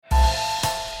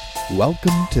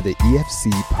Welcome to the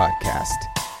EFC podcast.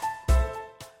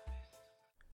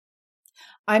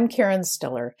 I'm Karen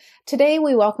Stiller. Today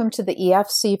we welcome to the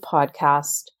EFC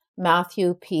podcast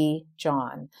Mathew P.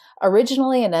 John.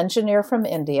 Originally an engineer from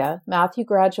India, Mathew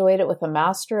graduated with a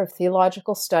Master of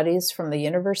Theological Studies from the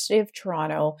University of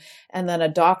Toronto and then a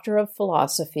Doctor of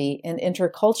Philosophy in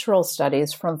Intercultural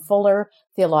Studies from Fuller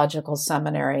Theological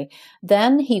Seminary.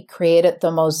 Then he created the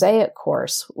Mosaic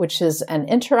course, which is an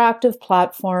interactive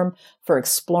platform for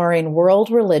exploring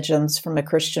world religions from a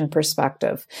Christian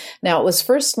perspective. Now, it was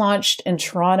first launched in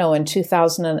Toronto in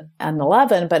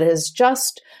 2011, but it has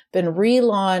just been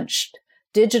relaunched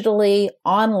digitally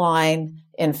online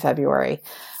in February.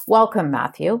 Welcome,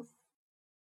 Mathew.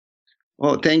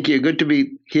 Oh, thank you. Good to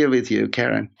be here with you,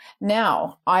 Karen.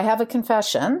 Now, I have a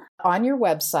confession. On your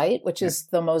website, which is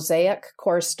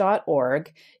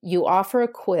themosaic.course.org, you offer a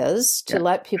quiz to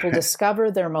let people discover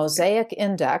their Mosaic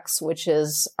index, which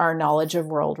is our knowledge of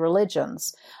world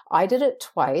religions. I did it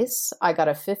twice. I got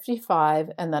a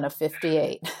 55 and then a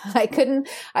 58. I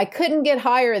couldn't get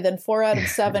higher than 4 out of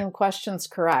 7 questions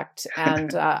correct.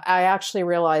 And I actually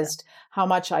realized how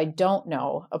much I don't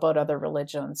know about other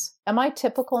religions. Am I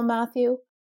typical, Mathew?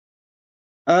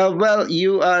 Well,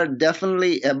 you are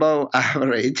definitely above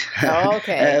average. Oh,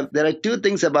 okay. There are 2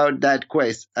 things about that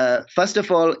quiz. First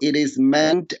of all, it is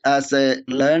meant as a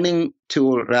learning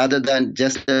tool rather than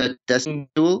just a testing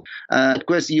tool. Of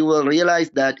course, you will realize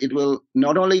that it will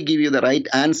not only give you the right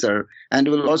answer, and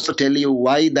it will also tell you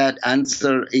why that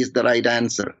answer is the right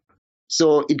answer.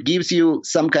 So it gives you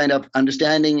some kind of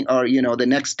understanding or, the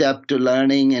next step to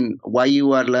learning and why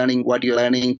you are learning what you're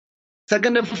learning.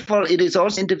 Second of all, it is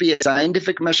also to be a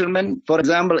scientific measurement. For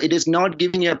example, it is not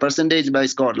giving you a percentage by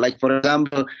score. Like, for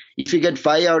example, if you get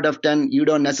 5 out of 10, you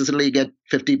don't necessarily get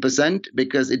 50%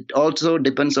 because it also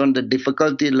depends on the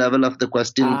difficulty level of the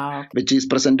question which is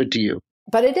presented to you.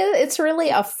 But it's really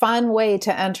a fun way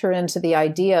to enter into the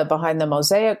idea behind the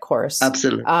Mosaic course.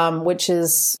 Absolutely. Which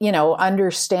is,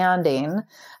 understanding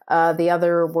the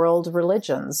other world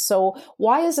religions. So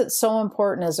why is it so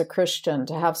important as a Christian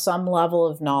to have some level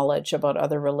of knowledge about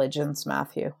other religions,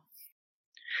 Mathew?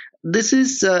 This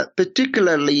is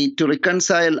particularly to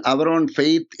reconcile our own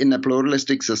faith in a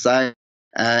pluralistic society.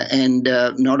 And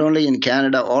not only in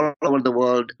Canada, all over the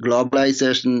world,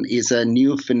 globalization is a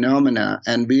new phenomena,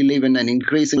 and we live in an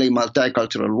increasingly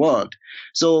multicultural world.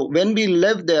 So when we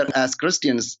live there as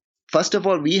Christians, first of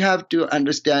all, we have to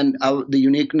understand the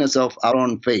uniqueness of our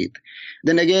own faith.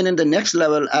 Then again, in the next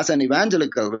level, as an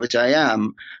evangelical, which I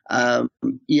am, I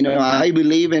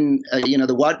believe in,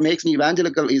 what makes me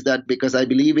evangelical is that because I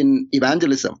believe in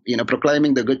evangelism,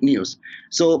 proclaiming the good news.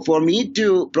 So for me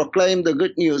to proclaim the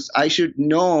good news, I should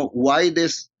know why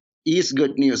this is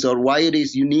good news or why it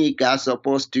is unique as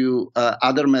opposed to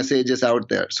other messages out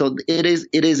there. So it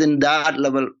is in that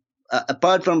level.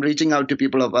 Apart from reaching out to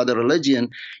people of other religion,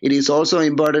 it is also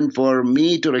important for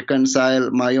me to reconcile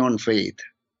my own faith.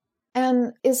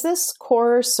 And is this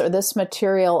course or this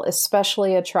material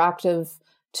especially attractive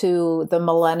to the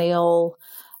millennial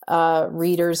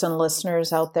readers and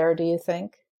listeners out there, do you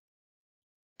think?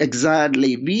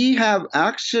 Exactly. We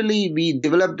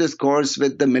developed this course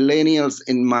with the millennials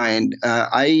in mind.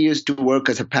 I used to work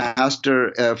as a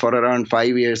pastor for around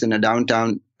 5 years in a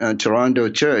downtown Toronto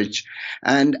church.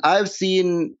 And I've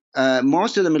seen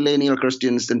most of the millennial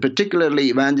Christians, and particularly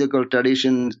evangelical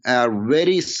traditions, are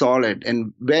very solid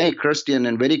and very Christian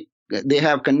and they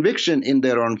have conviction in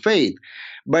their own faith.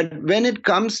 But when it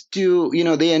comes to,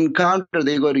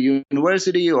 they go to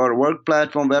university or work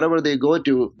platform, wherever they go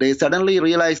to, they suddenly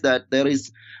realize that there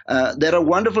are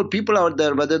wonderful people out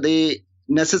there, whether they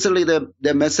necessarily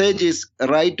the message is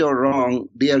right or wrong,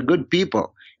 they are good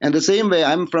people. And the same way,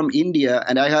 I'm from India,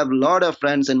 and I have a lot of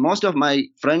friends, and most of my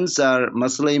friends are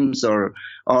Muslims or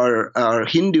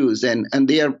Hindus, and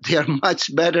they are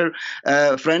much better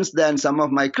friends than some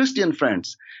of my Christian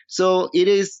friends. So it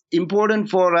is important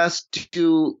for us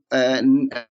to, this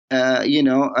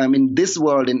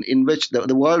world in which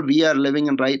the world we are living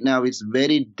in right now is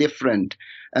very different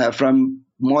from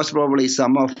most probably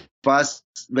some of us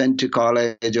went to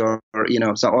college or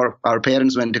our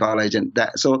parents went to college, and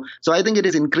that. So I think it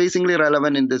is increasingly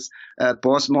relevant in this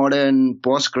postmodern,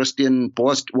 post-Christian,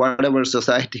 post-whatever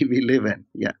society we live in.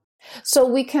 Yeah. So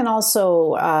we can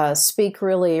also speak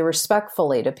really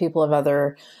respectfully to people of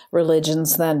other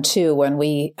religions then too, when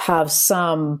we have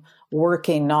some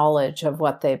working knowledge of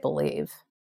what they believe.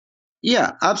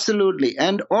 Yeah, absolutely.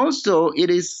 And also,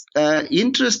 it is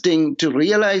interesting to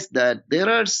realize that there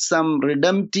are some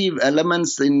redemptive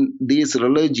elements in these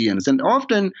religions. And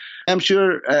often, I'm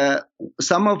sure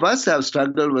some of us have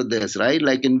struggled with this, right?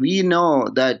 Like, and we know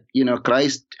that,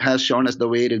 Christ has shown us the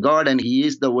way to God and he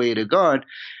is the way to God.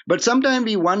 But sometimes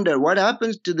we wonder what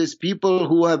happens to these people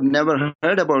who have never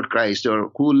heard about Christ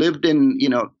or who lived in,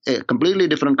 a completely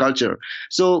different culture.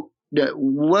 So,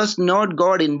 was not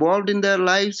God involved in their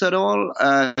lives at all?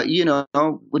 God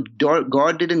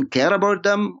didn't care about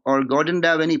them, or God didn't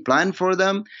have any plan for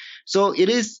them. So it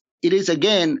is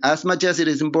again, as much as it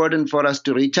is important for us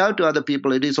to reach out to other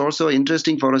people, it is also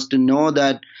interesting for us to know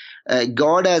that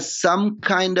God has some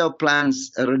kind of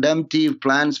plans, redemptive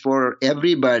plans for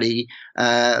everybody,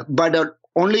 but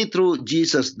only through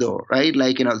Jesus, though, right?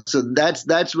 Like, so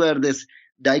that's where this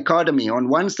dichotomy. On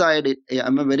one side,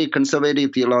 I'm a very conservative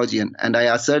theologian, and I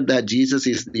assert that Jesus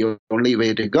is the only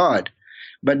way to God.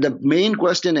 But the main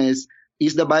question is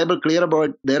the Bible clear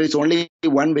about there is only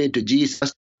one way to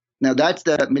Jesus? Now, that's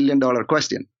the million-dollar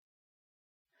question.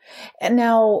 And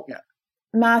now, yeah.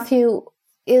 Mathew,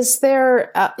 is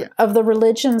there, of the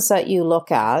religions that you look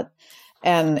at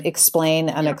and explain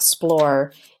and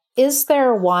explore, is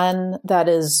there one that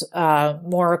is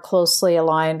more closely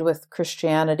aligned with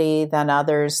Christianity than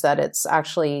others, that it's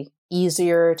actually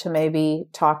easier to maybe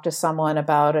talk to someone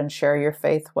about and share your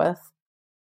faith with?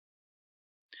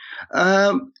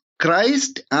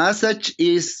 Christ as such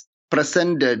is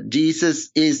presented,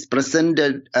 Jesus is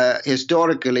presented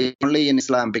historically only in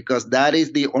Islam, because that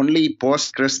is the only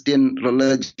post-Christian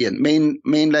religion,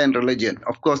 mainline religion.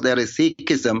 Of course, there is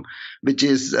Sikhism, which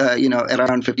is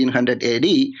around 1500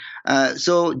 AD.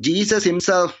 So Jesus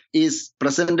himself is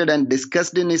presented and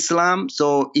discussed in Islam,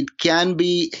 so it can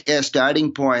be a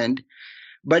starting point.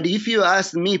 But if you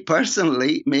ask me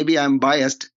personally, maybe I'm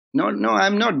biased. No,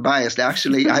 I'm not biased.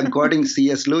 Actually, I'm quoting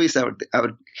C.S. Lewis out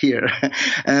here.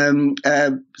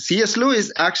 C.S. Lewis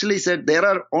actually said there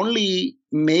are only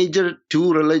major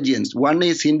two religions. One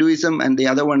is Hinduism and the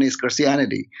other one is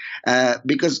Christianity.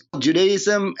 Because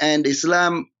Judaism and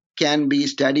Islam can be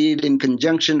studied in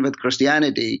conjunction with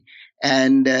Christianity,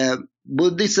 and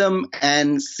Buddhism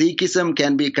and Sikhism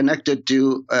can be connected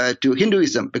to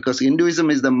Hinduism, because Hinduism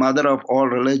is the mother of all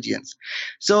religions.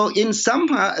 So in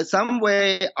some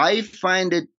way, I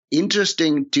find it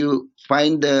interesting to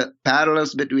find the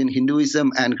parallels between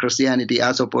Hinduism and Christianity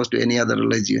as opposed to any other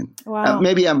religion. Wow.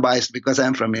 Maybe I'm biased because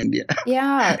I'm from India.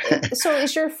 Yeah. So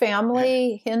is your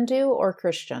family Hindu or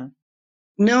Christian?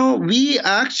 No, we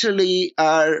actually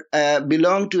are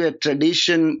belong to a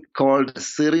tradition called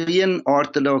Syrian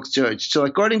Orthodox Church. So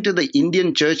according to the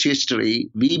Indian church history,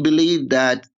 we believe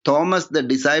that Thomas, the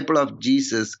disciple of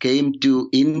Jesus, came to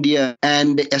India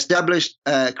and established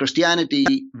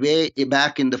Christianity way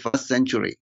back in the 1st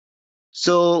century.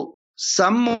 So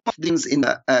some of things in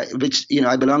which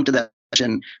I belong to that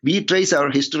tradition, we trace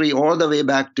our history all the way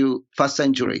back to 1st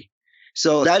century.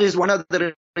 So that is one of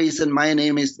the reason my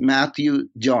name is Mathew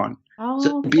John. Oh,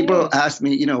 so okay. People ask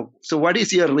me, so what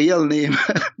is your real name?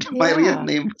 My real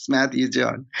name is Mathew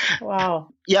John.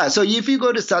 Wow. Yeah. So if you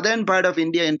go to southern part of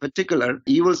India in particular,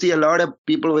 you will see a lot of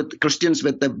people Christians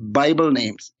with the Bible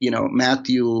names,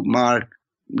 Matthew, Mark,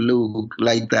 Luke,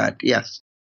 like that. Yes.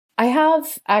 I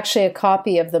have actually a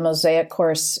copy of the Mosaic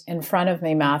course in front of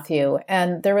me, Mathew,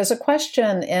 and there was a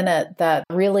question in it that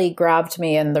really grabbed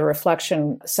me in the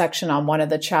reflection section on one of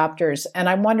the chapters. And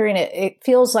I'm wondering, it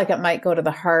feels like it might go to the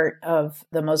heart of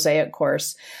the Mosaic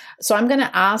course. So I'm going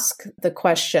to ask the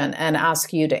question and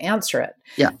ask you to answer it.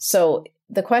 Yeah. So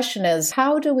the question is,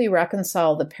 how do we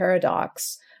reconcile the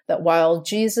paradox that while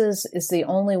Jesus is the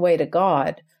only way to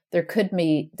God, there could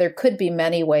be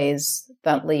many ways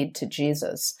that lead to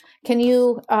Jesus? Can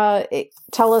you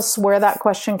tell us where that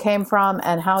question came from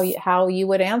and how you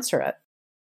would answer it?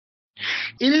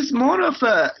 It is more of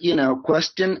a,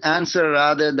 question answer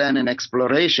rather than an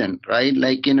exploration, right?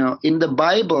 Like, in the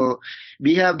Bible,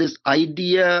 we have this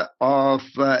idea of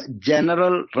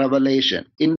general revelation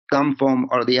in some form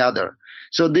or the other.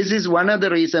 So this is one of the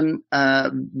reasons, I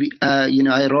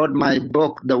wrote my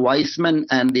book, The Wise Men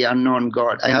and the Unknown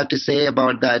God. I had to say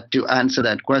about that to answer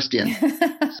that question.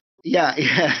 Yeah.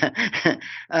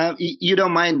 You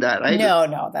don't mind that, right?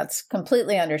 No, that's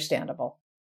completely understandable.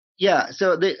 Yeah.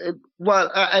 So,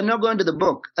 I'm not going to the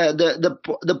book.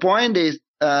 The point is,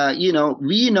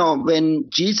 we know when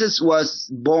Jesus was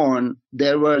born,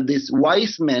 there were these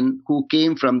wise men who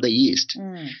came from the east.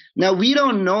 Now, we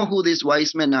don't know who these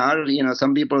wise men are.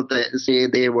 Some people say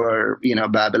they were,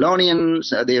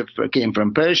 Babylonians. They came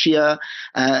from Persia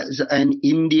and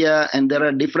India, and there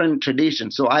are different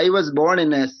traditions. So I was born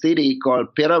in a city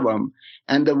called Piravam,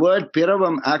 and the word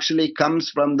Piravam actually comes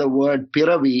from the word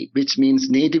Piravi, which means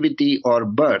nativity or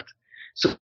birth.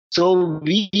 So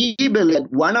we believe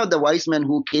one of the wise men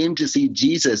who came to see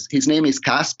Jesus, his name is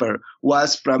Casper,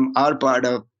 was from our part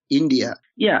of India.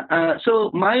 Yeah,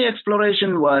 so my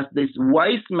exploration was this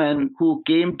wise men who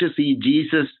came to see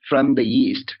Jesus from the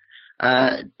East.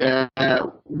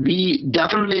 We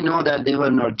definitely know that they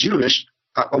were not Jewish.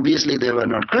 Obviously, they were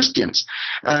not Christians.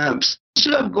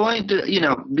 Instead of going to,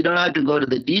 we don't have to go to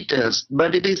the details,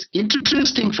 but it is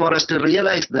interesting for us to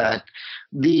realize that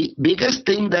the biggest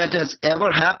thing that has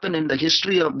ever happened in the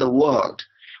history of the world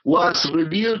was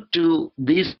revealed to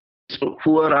these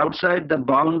who are outside the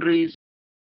boundaries.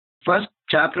 First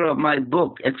chapter of my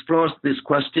book explores this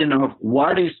question of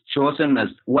what is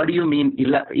chosenness. What do you mean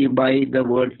by the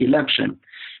word election?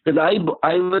 Because I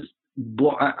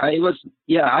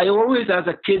always as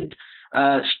a kid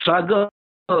struggled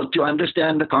to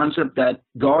understand the concept that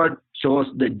God chose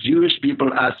the Jewish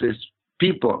people as his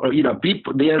people, or,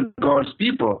 people, they are God's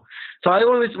people. So I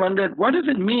always wondered, what does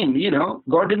it mean?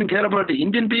 God didn't care about the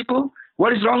Indian people.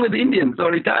 What is wrong with Indians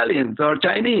or Italians or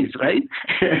Chinese, right?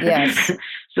 Yes.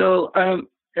 So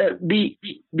the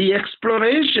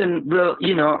exploration will,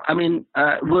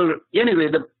 anyway,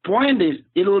 the point is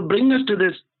it will bring us to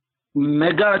this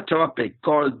mega topic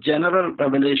called general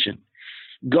revelation.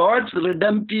 God's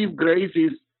redemptive grace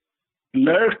is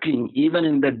lurking even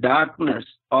in the darkness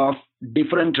of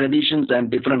different traditions and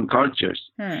different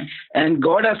cultures. And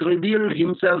God has revealed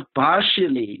himself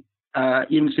partially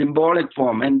in symbolic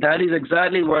form. And that is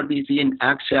exactly what we see in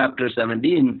Acts chapter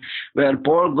 17, where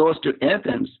Paul goes to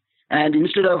Athens. And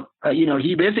instead of,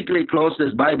 he basically closed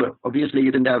his Bible. Obviously,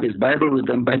 he didn't have his Bible with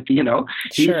him, but, he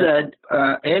said,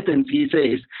 Athens, he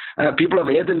says, people of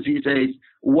Athens, he says,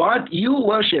 what you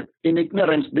worship in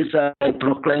ignorance, this I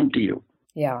proclaim to you.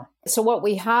 Yeah. So what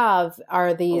we have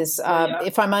are these,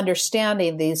 if I'm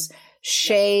understanding, these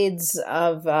shades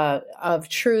of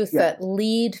truth that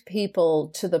lead people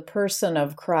to the person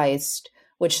of Christ,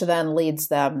 which then leads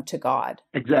them to God.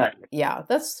 Exactly. Yeah,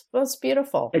 that's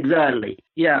beautiful. Exactly.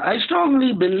 Yeah, I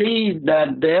strongly believe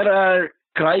that there are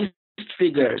Christ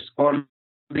figures or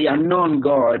the unknown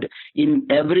God in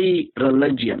every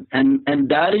religion, and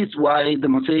that is why the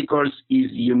Mosaic course is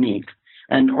unique.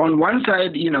 And on one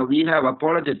side, we have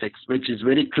apologetics, which is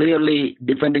very clearly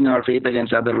defending our faith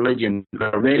against other religions.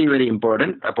 They're very, very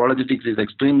important. Apologetics is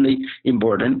extremely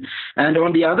important. And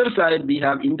on the other side, we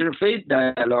have interfaith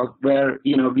dialogue where,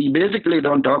 we basically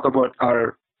don't talk about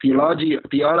our theology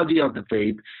of the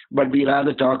faith, but we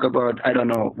rather talk about,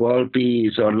 world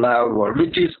peace or love,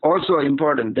 which is also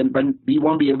important. But we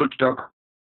won't be able to talk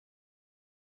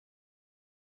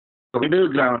middle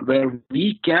ground where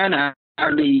we can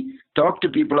actually talk to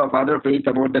people of other faiths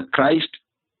about the Christ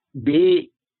they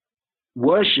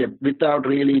worship without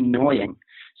really knowing.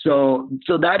 So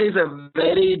that is a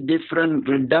very different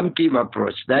redemptive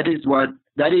approach. That is,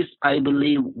 I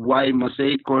believe, why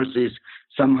Mosaic course is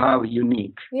somehow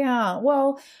unique. Yeah.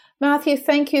 Well, Mathew,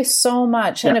 thank you so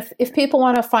much. Yeah. And if people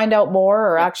want to find out more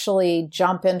or actually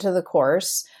jump into the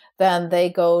course, then they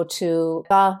go to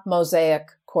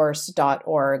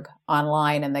themosaiccourse.org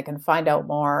online and they can find out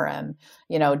more and,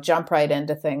 jump right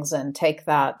into things and take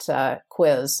that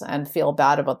quiz and feel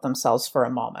bad about themselves for a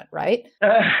moment, right?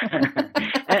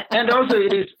 And also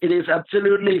it is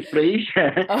absolutely free.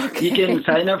 Okay. You can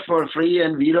sign up for free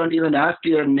and we don't even ask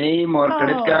your name or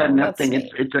credit card, nothing.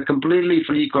 It's a completely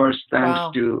free course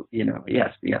thanks to,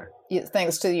 yes, yeah.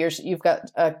 Thanks to you've got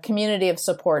a community of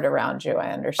support around you,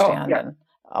 I understand, and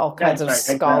all kinds of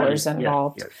scholars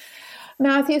involved. Yes.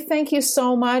 Mathew, thank you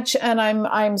so much. And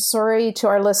I'm sorry to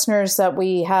our listeners that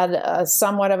we had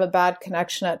somewhat of a bad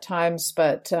connection at times,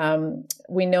 but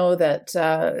we know that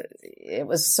it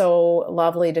was so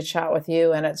lovely to chat with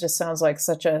you, and it just sounds like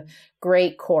such a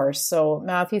great course. So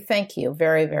Mathew, thank you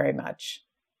very, very much.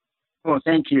 Oh,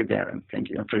 thank you, Darren. Thank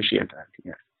you. I appreciate that.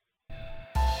 Yeah.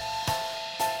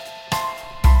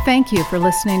 Thank you for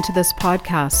listening to this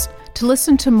podcast. To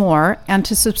listen to more and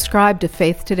to subscribe to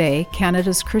Faith Today,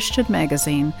 Canada's Christian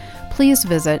magazine, please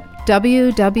visit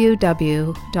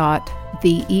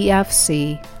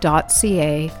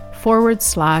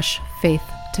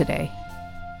www.theefc.ca/faithtoday.